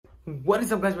What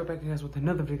is up, guys? We're back guys with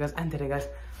another video, guys. And today, guys,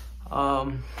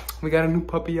 we got a new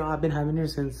puppy, y'all. I've been having her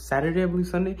since Saturday, I believe.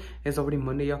 Sunday. It's already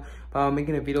Monday, y'all. But I'm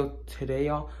making a video today,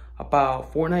 y'all,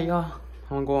 about Fortnite, y'all. I'm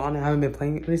gonna go on. I haven't been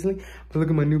playing it recently, but look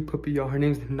at my new puppy, y'all. Her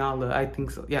name's Nala. I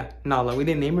think so. Yeah, Nala. We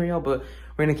didn't name her, y'all, but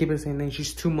we're gonna keep her the same name.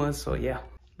 She's 2 months, so yeah.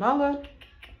 Nala.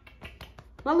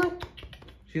 Nala.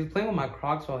 She's playing with my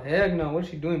Crocs. So heck no. What's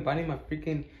she doing? Biting my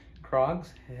freaking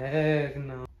Crocs? Heck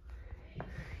no.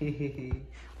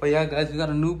 But yeah, guys, we got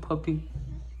a new puppy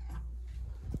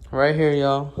right here,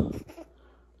 y'all.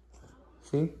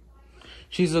 See?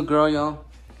 She's a girl, y'all.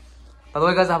 By the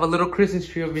way, guys, I have a little Christmas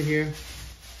tree over here.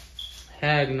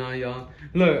 Heck no, y'all.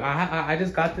 Look, I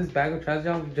just got this bag of trash,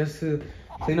 y'all, just to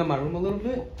clean up my room a little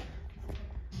bit.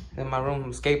 In my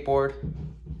room, skateboard.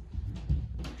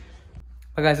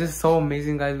 But guys, this is so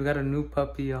amazing, guys. We got a new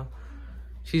puppy, y'all.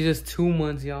 She's just 2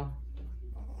 months, y'all.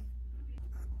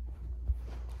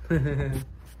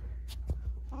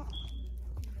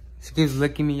 She keeps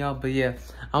licking me, y'all. But yeah,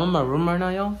 I'm in my room right now,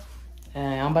 y'all,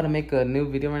 and I'm about to make a new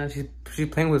video right now. She's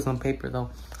playing with some paper though,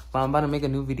 but I'm about to make a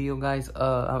new video, guys,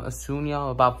 soon,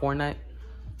 y'all, about Fortnite.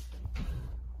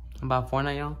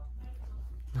 Y'all.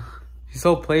 She's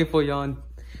so playful, y'all.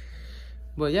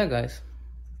 But yeah, guys,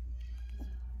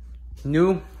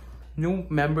 new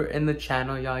member in the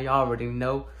channel, y'all already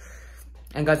know.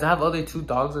 And guys, I have other 2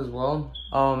 dogs as well.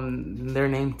 They're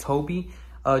named Toby,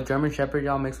 German Shepherd,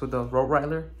 y'all, mixed with a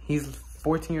Rottweiler. He's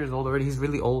 14 years old already. He's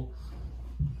really old.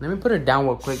 Let me put her down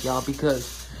real quick, y'all,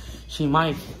 because she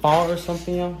might fall or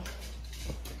something, y'all.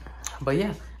 But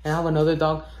yeah, and I have another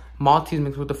dog, Maltese,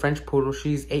 mixed with a French Poodle.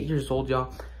 She's 8 years old,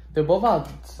 y'all. They're both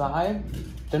outside.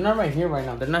 They're not right here right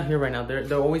now. They're not here right now.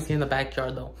 They're always here in the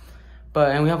backyard though.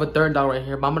 And we have a 3rd dog right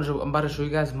here. But I'm about to show you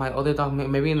guys my other dog,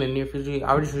 maybe in the near future. I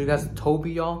already showed you guys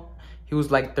Toby, y'all. He was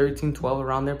like 13, 12,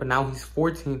 around there. But now he's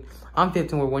 14. I'm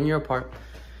 15. We're 1 year apart.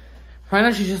 Right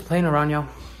now, she's just playing around, y'all.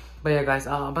 But yeah, guys,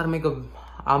 I'm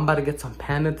about to get some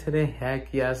panda today.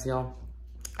 Heck yes, y'all.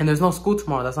 And there's no school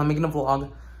tomorrow. That's why I'm making a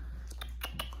vlog.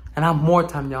 And I have more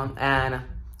time, y'all. And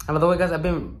by the way, guys, I've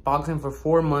been boxing for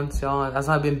 4 months, y'all. That's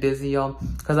why I've been busy, y'all.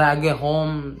 Because I get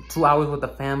home 2 hours with the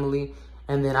family.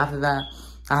 And then after that,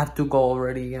 I have to go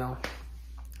already, you know.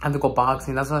 I have to go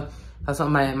boxing. That's why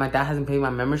my dad hasn't paid my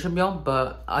membership, y'all.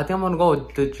 But I think I'm gonna go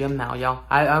to the gym now, y'all.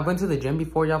 I went to the gym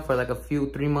before, y'all, for like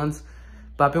 3 months.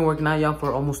 But I've been working out, y'all,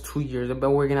 for almost 2 years. I've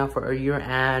been working out for a year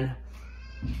and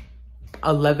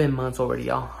 11 months already,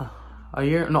 y'all. A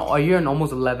year and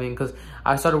almost 11. Because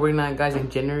I started working out, guys, in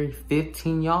January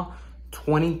 15, y'all.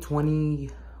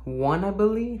 2021, I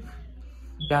believe.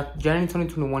 Yeah, January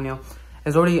 2021, y'all.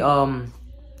 It's already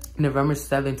November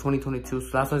 7, 2022. So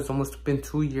that's why it's almost been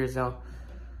 2 years, y'all.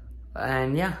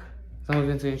 And yeah, it's almost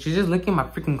been 2 years. She's just licking my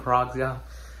freaking Crocs, y'all.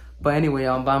 But anyway,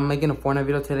 y'all, I'm making a Fortnite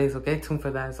video today, so get tuned for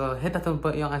that. So hit that thumbs up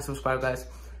button, y'all, and subscribe, guys.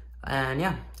 And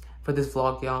yeah, for this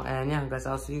vlog, y'all. And yeah, guys,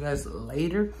 I'll see you guys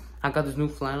later. I got this new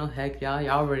flannel. Heck, y'all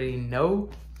already know.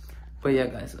 But yeah,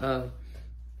 guys,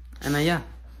 yeah,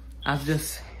 I'll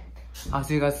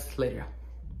see you guys later.